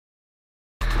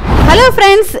Hello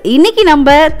friends, இன்னைக்கு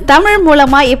நம்ம தமிழ்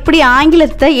மூலமாக எப்படி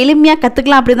ஆங்கிலத்தை எளிமையாக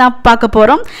கற்றுக்கலாம் அப்படி தான் பார்க்க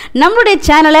போகிறோம். நம்மளுடைய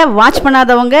சேனலை வாட்ச்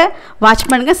பண்ணாதவங்க வாட்ச்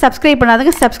பண்ணுங்கள், சப்ஸ்கிரைப்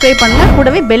பண்ணாதவங்க சப்ஸ்கிரைப் பண்ணுங்கள்,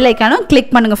 கூடவே பெல் ஐக்கானும் கிளிக்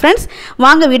பண்ணுங்கள். ஃப்ரெண்ட்ஸ்,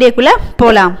 வாங்க வீடியோக்குள்ளே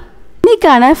போகலாம்.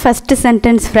 இன்னைக்கான ஃபஸ்ட்டு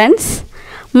சென்டென்ஸ் ஃப்ரெண்ட்ஸ்,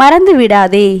 மறந்து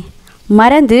விடாதே.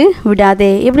 மறந்து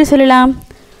விடாதே எப்படி சொல்லலாம்?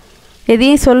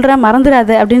 எதையும் சொல்கிற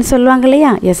மறந்துடாது அப்படின்னு சொல்லுவாங்க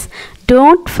இல்லையா? S,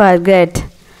 don't forget.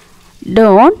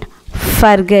 Don't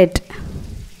forget.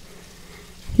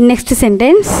 Next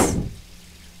sentence,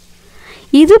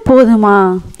 இது போதுமா?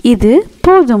 இது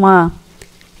போதுமா?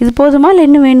 இது போதுமா இல்லை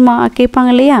இன்னும் வேணுமா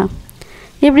கேட்பாங்க இல்லையா?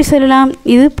 எப்படி சொல்லலாம்?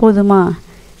 இது போதுமா?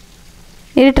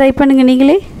 இது ட்ரை பண்ணுங்கள்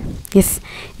நீங்களே. S,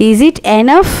 is it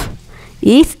enough?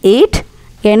 Is it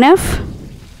enough?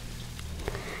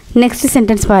 Next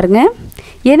sentence பாருங்கள்,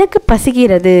 எனக்கு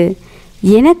பசிக்கிறது.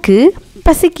 எனக்கு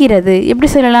பசிக்கிறது எப்படி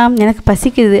சொல்லலாம்? எனக்கு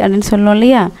பசிக்குது அப்படின்னு சொல்லணும்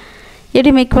இல்லையா?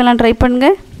 எப்படி மேக் பண்ணலாம் ட்ரை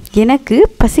பண்ணுங்கள். எனக்கு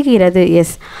பசிக்கிறது.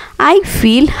 S, I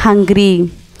feel hungry.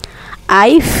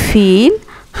 I feel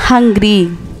hungry.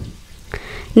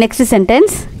 Next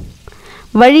sentence,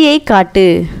 வழியை காட்டு.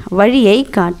 வழியை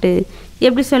காட்டு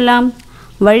எப்படி சொல்லலாம்?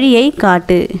 வழியை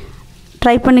காட்டு.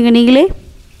 ட்ரை பண்ணுங்கள் நீங்களே.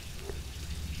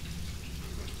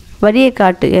 வழியை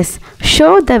காட்டு. S, show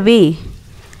the way.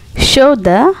 Show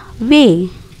the way.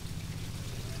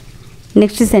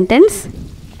 Next sentence,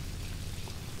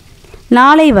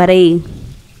 நாளை வரை.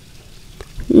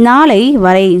 நாளை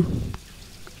வரை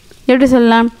எப்படி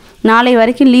சொல்லலாம்? நாளை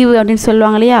வரைக்கும் லீவு அப்படின்னு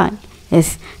சொல்லுவாங்க இல்லையா?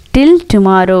 எஸ், டில்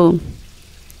டுமாரோ.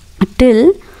 டில்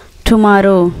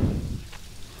டுமாரோ.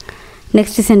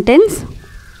 நெக்ஸ்ட் சென்டென்ஸ்,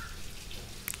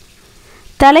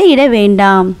 தலையிட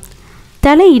வேண்டாம்.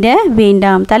 தலையிட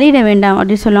வேண்டாம். தலையிட வேண்டாம்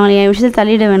அப்படின்னு சொல்லுவாங்க இல்லையா? விஷயத்தில்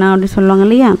தலையிட வேணாம் அப்படின்னு சொல்லுவாங்க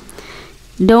இல்லையா?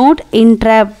 Don't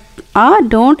interrupt or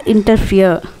don't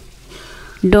interfere.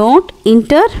 Don't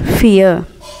interfere.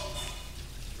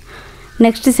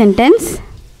 Next sentence,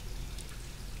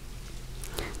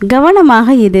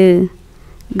 கவனமாக இரு.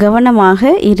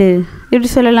 கவனமாக இரு எப்படி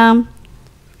சொல்லலாம்?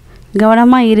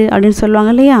 கவனமாக இரு அப்படின்னு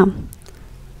சொல்லுவாங்க இல்லையா?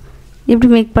 எப்படி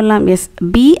மேக் பண்ணலாம்? S,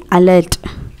 be alert.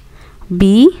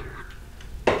 Be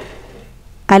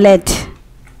alert.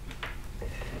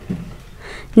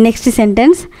 Next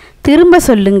sentence, திரும்ப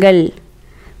சொல்லுங்கள்.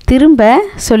 திரும்ப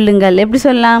சொல்லுங்கள் எப்படி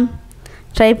சொல்லலாம்?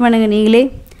 ட்ரை பண்ணுங்கள் நீங்களே.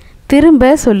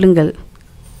 திரும்ப சொல்லுங்கள்.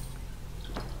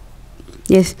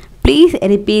 S, please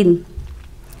repeat.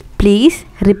 Please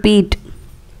repeat.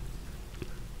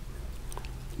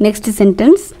 Next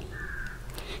sentence,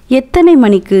 எத்தனை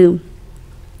மணிக்கு.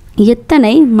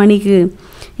 எத்தனை மணிக்கு.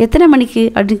 எத்தனை மணிக்கு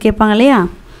அப்படின்னு கேட்பாங்க இல்லையா?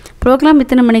 ப்ரோக்ராம்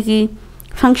எத்தனை மணிக்கு,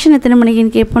 ஃபங்க்ஷன் எத்தனை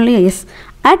மணிக்குன்னு கேட்போம் இல்லையா? S,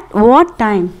 at what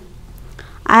time.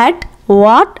 At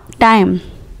what time.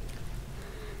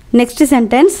 Next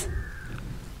sentence,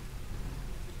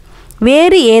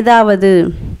 வேறு ஏதாவது.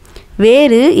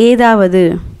 வேறு ஏதாவது.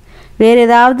 வேறு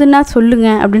ஏதாவதுன்னா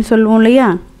சொல்லுங்கள் அப்படின்னு சொல்லுவோம் இல்லையா?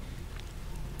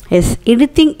 S,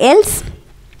 anything else.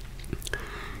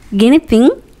 Anything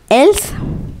else.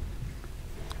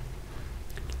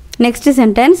 Next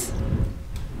sentence,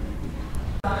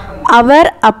 அவர்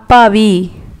அப்பாவி.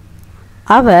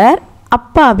 அவர்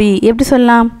அப்பாவி எப்படி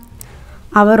சொல்லலாம்?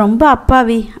 அவர் ரொம்ப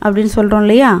அப்பாவி அப்படின்னு சொல்கிறோம்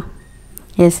இல்லையா?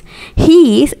 S, he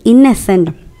is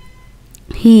Innocent.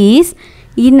 He is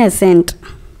Innocent.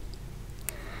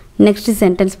 Next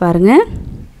sentence பாருங்கள்,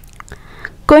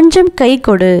 கொஞ்சம் கை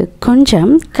கொடு.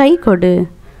 கொஞ்சம் கை கொடு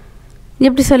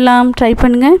எப்படி சொல்லலாம்? ட்ரை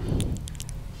பண்ணுங்கள்.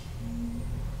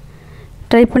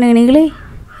 ட்ரை பண்ணுங்கள் நீங்களே.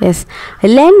 S,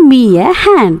 lend me a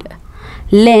hand.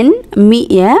 lend me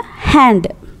a hand.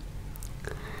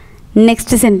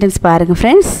 Next sentence பாருங்கள்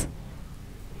ஃப்ரெண்ட்ஸ்,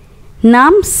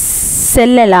 நாம்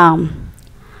செல்லலாம்.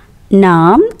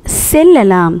 நாம்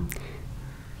செல்லலாம்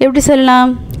எப்படி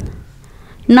சொல்லலாம்?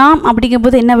 நாம்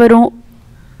அப்படிங்கும்போது என்ன வரும்?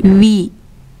 வி.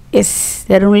 எஸ்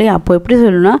வரும் இல்லையா? அப்போ எப்படி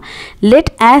சொல்லணும்னா,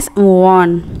 let us move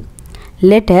on.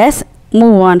 Let us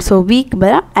move on. So week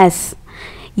bye as.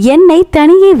 என்னை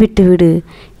தனியே விட்டுவிடு.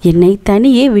 என்னை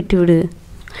தனியே விட்டுவிடு.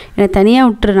 என்னை தனியாக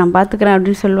விட்டுரு, நான் பார்த்துக்கிறேன்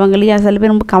அப்படின்னு சொல்லுவாங்க இல்லையா? சில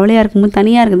பேர் ரொம்ப கவலையாக இருக்கும்போது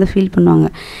தனியாக இருக்கிறத ஃபீல் பண்ணுவாங்க.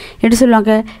 எப்படி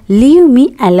சொல்லுவாங்க? Leave me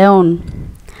alone.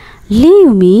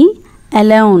 Leave me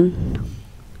alone.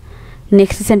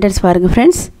 Next sentence பாருங்கள்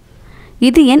ஃப்ரெண்ட்ஸ்,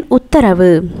 இது என் உத்தரவு.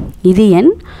 இது என்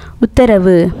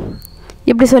உத்தரவு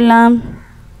எப்படி சொல்லலாம்?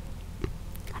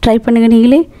 ட்ரை பண்ணுங்கள்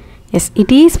நீங்களே. S,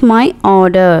 it is my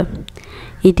order.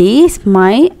 It is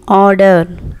my order.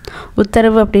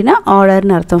 உத்தரவு அப்படின்னா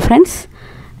ஆர்டர்னு அர்த்தம் ஃப்ரெண்ட்ஸ்.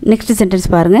 நெக்ஸ்ட்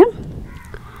சென்டென்ஸ் பாருங்கள்,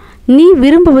 நீ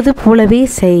விரும்புவது போலவே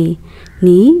செய்.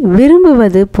 நீ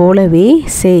விரும்புவது போலவே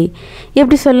செய்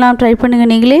எப்படி சொல்லலாம்? ட்ரை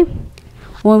பண்ணுங்கள் நீங்களே.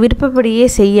 உன் விருப்பப்படியே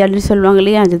செய் அப்படின்னு சொல்லுவாங்க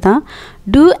இல்லையா? அதுதான்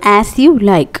do as you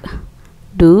like.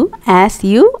 Do as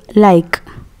you like.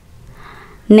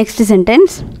 Next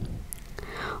sentence,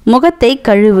 முகத்தை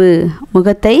கழுவு.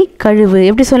 முகத்தை கழுவு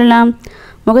எப்படி சொல்லலாம்?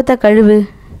 முகத்தை கழுவு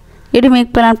எப்படி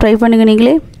மேக் பண்ணலாம்? ட்ரை பண்ணுங்க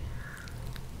நீங்களே.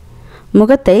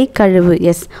 முகத்தை கழுவு.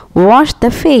 எஸ், வாஷ் த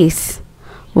ஃபேஸ்.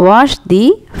 வாஷ் தி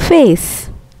ஃபேஸ்.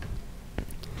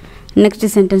 நெக்ஸ்ட்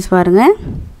சென்டென்ஸ் பாருங்கள்.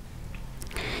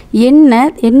 என்ன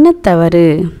என்ன தவறு?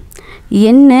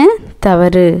 என்ன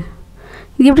தவறு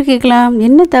இது எப்படி கேட்கலாம்?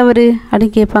 என்ன தவறு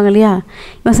அப்படின்னு கேட்பாங்க இல்லையா?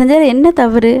 இவன் செஞ்சால் என்ன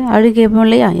தவறு அப்படின்னு கேட்போம்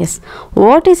இல்லையா? S,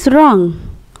 what is wrong?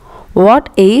 What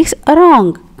is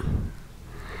wrong.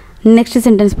 Next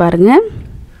sentence பாருங்கள்.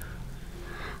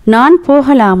 நான்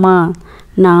போகலாமா?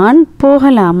 நான்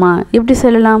போகலாமா எப்படி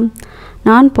சொல்லலாம்?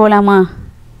 நான் போகலாமா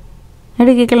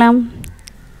எப்படி கேட்கலாம்?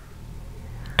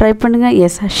 ட்ரை பண்ணுங்கள்.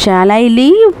 S, shall I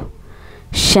leave?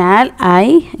 Shall I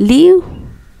leave.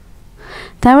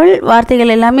 Tamil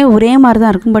வார்த்தைகள் எல்லாமே ஒரே மாதிரி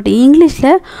தான் இருக்கும். பட்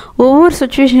இங்கிலீஷில் ஒவ்வொரு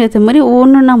சுச்சுவேஷன் ஏற்ற மாதிரி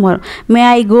ஒன்றுன்னா மாறும். மே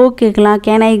ஐ கோ கேட்கலாம்,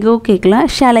 கேன் ஐ கோ கேட்கலாம்,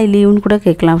 ஷால் ஐ லீவ்னு கூட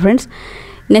கேட்கலாம் ஃப்ரெண்ட்ஸ்.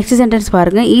 நெக்ஸ்ட் சென்டென்ஸ்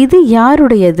பாருங்கள். இது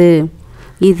யாருடையது?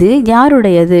 இது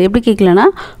யாருடையது எப்படி கேட்கலன்னா,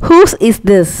 whose is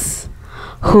this?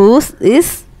 Whose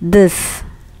is this.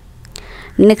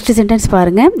 Next sentence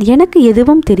பாருங்கள். எனக்கு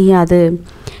எதுவும் தெரியாது.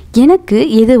 எனக்கு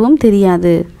எதுவும்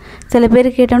தெரியாது. சில பேர்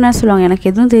கேட்டோம்னா சொல்லுவாங்க, எனக்கு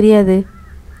எதுவும் தெரியாது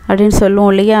அப்படின்னு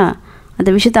சொல்லுவோம் இல்லையா?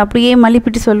 அந்த விஷயத்தை அப்படியே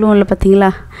மல்லிப்பிட்டு சொல்லுவோம்ல, பார்த்தீங்களா?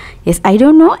 S, I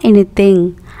don't know any thing.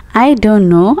 I don't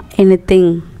know any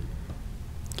thing.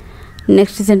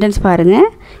 Next sentence பாருங்கள்.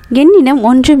 என்னிடம்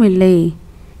ஒன்றும் இல்லை.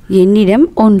 என்னிடம்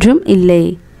ஒன்றும் இல்லை.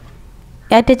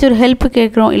 யார்ட்டாச்சும் ஒரு ஹெல்ப்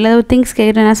கேட்குறோம், இல்லை ஒரு திங்ஸ்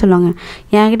கேட்குறோம், என்ன சொல்லுவாங்க?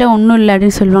 என்கிட்ட ஒன்றும் இல்லை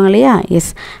அப்படின்னு சொல்லுவாங்க இல்லையா?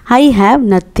 S, I have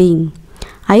nothing.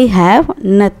 I have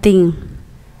nothing.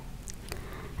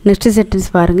 Next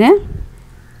sentence பாருங்கள்.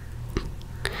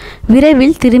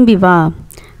 விரைவில் திரும்பி வா.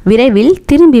 விரைவில்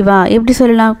திரும்பி வா எப்படி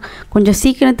சொல்லலாம்? கொஞ்சம்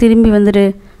சீக்கிரம் திரும்பி வந்துடு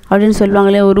அப்படின்னு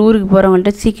சொல்லுவாங்களே, ஒரு ஊருக்கு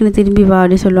போகிறவங்கள்ட்ட சீக்கிரம் திரும்பி வா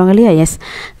அப்படின்னு சொல்லுவாங்க இல்லையா? S,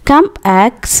 come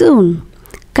back soon.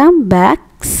 Come back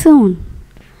soon.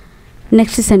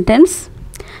 Next sentence.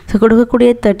 So கொடுக்கக்கூடிய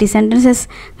 30 சென்டென்சஸ்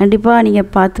கண்டிப்பாக நீங்கள்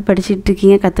பார்த்து படிச்சுட்டு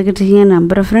இருக்கீங்க, கற்றுக்கிட்டு இருக்கீங்க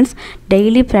நம்புகிறேன் ஃப்ரெண்ட்ஸ்.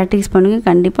 டெய்லி ப்ராக்டிஸ் பண்ணுங்கள்.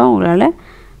 கண்டிப்பாக உங்களால்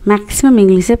மேக்ஸிமம்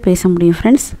இங்கிலீஷை பேச முடியும்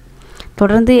ஃப்ரெண்ட்ஸ்.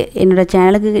 தொடர்ந்து என்னோடய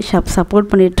சேனலுக்கு சப்போர்ட்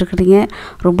பண்ணிகிட்ருக்கிறீங்க,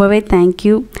 ரொம்பவே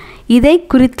தேங்க்யூ. இதை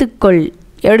குறித்துக்கொள்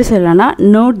எப்படி சொல்லலாம்னா,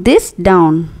 note this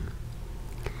down.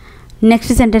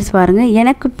 Next sentence பாருங்கள்.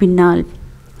 எனக்கு பின்னால்.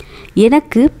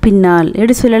 எனக்கு பின்னால்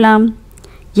எப்படி சொல்லலாம்?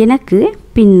 எனக்கு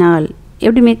பின்னால்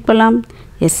எப்படி மேக் பண்ணலாம்?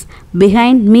 S,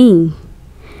 behind me.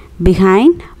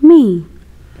 Behind me.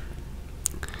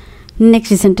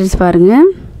 Next sentence பாருங்கள்.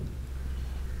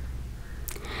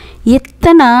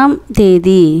 எத்தனாம்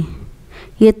தேதி.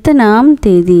 எத்தனாம்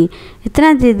தேதி.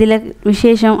 எத்தனாம் தேதியில்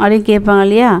விசேஷம் அப்படின்னு கேட்பாங்க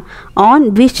இல்லையா? On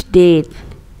which date.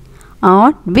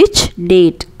 On which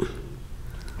date.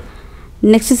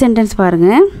 Next sentence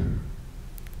பாருங்கள்.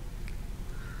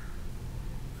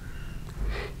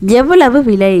 எவ்வளவு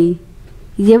விலை.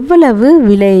 எவ்வளவு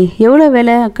விலை எவ்வளோ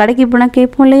விலை கடைக்கு போனால்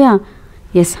கேட்போம் இல்லையா?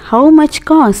 S, how much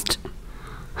cost.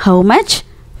 How much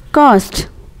cost.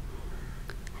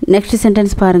 Next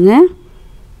sentence பாருங்கள்.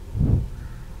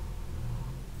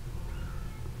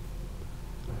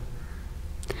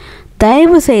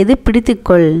 தயவு செய்து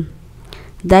பிடித்துக்கொள்.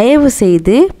 தயவு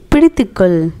செய்து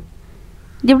பிடித்துக்கொள்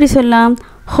எப்படி சொல்லலாம்?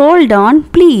 Hold on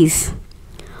please.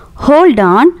 Hold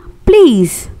on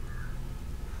please.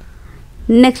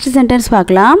 Next sentence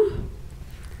பார்க்கலாம்.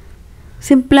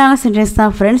 சிம்பிளான சென்டென்ஸ்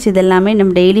தான் ஃப்ரெண்ட்ஸ். இது எல்லாமே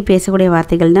நம்ம டெய்லி பேசக்கூடிய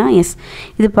வார்த்தைகள் தான். எஸ்,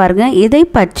 இது பாருங்கள். எதை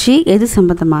பற்றி எது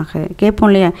சம்மந்தமாக கேட்போம்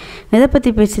இல்லையா? எதை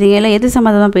பற்றி பேசுகிறீங்க, இல்லை எது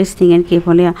சம்மந்தமாக பேசுகிறீங்கன்னு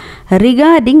கேட்போம் இல்லையா?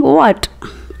 Regarding what.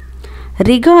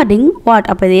 Regarding what.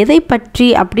 அப்போ எதை பற்றி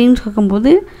அப்படின்னு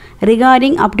கேட்கும்போது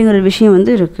ரிகார்டிங் அப்படிங்கிற ஒரு விஷயம்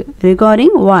வந்து இருக்குது.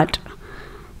 Regarding what.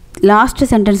 Last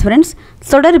sentence friends.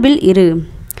 தொடர்பில் இரு.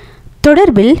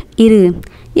 தொடர்பில் இரு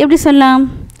எப்படி சொல்லலாம்?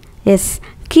 S,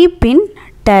 keep in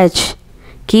touch.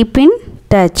 Keep in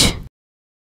touch.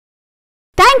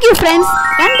 Thank you friends.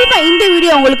 கண்டிப்பாக இந்த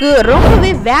வீடியோ உங்களுக்கு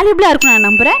ரொம்பவே வேல்யூபிளாக இருக்கும் நான்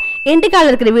நம்புகிறேன். எண்டு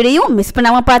காலில் இருக்கிற வீடியோ மிஸ்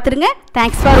பண்ணாமல் பார்த்துருங்க.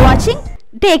 தேங்க்ஸ் ஃபார் வாட்சிங்.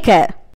 Take care.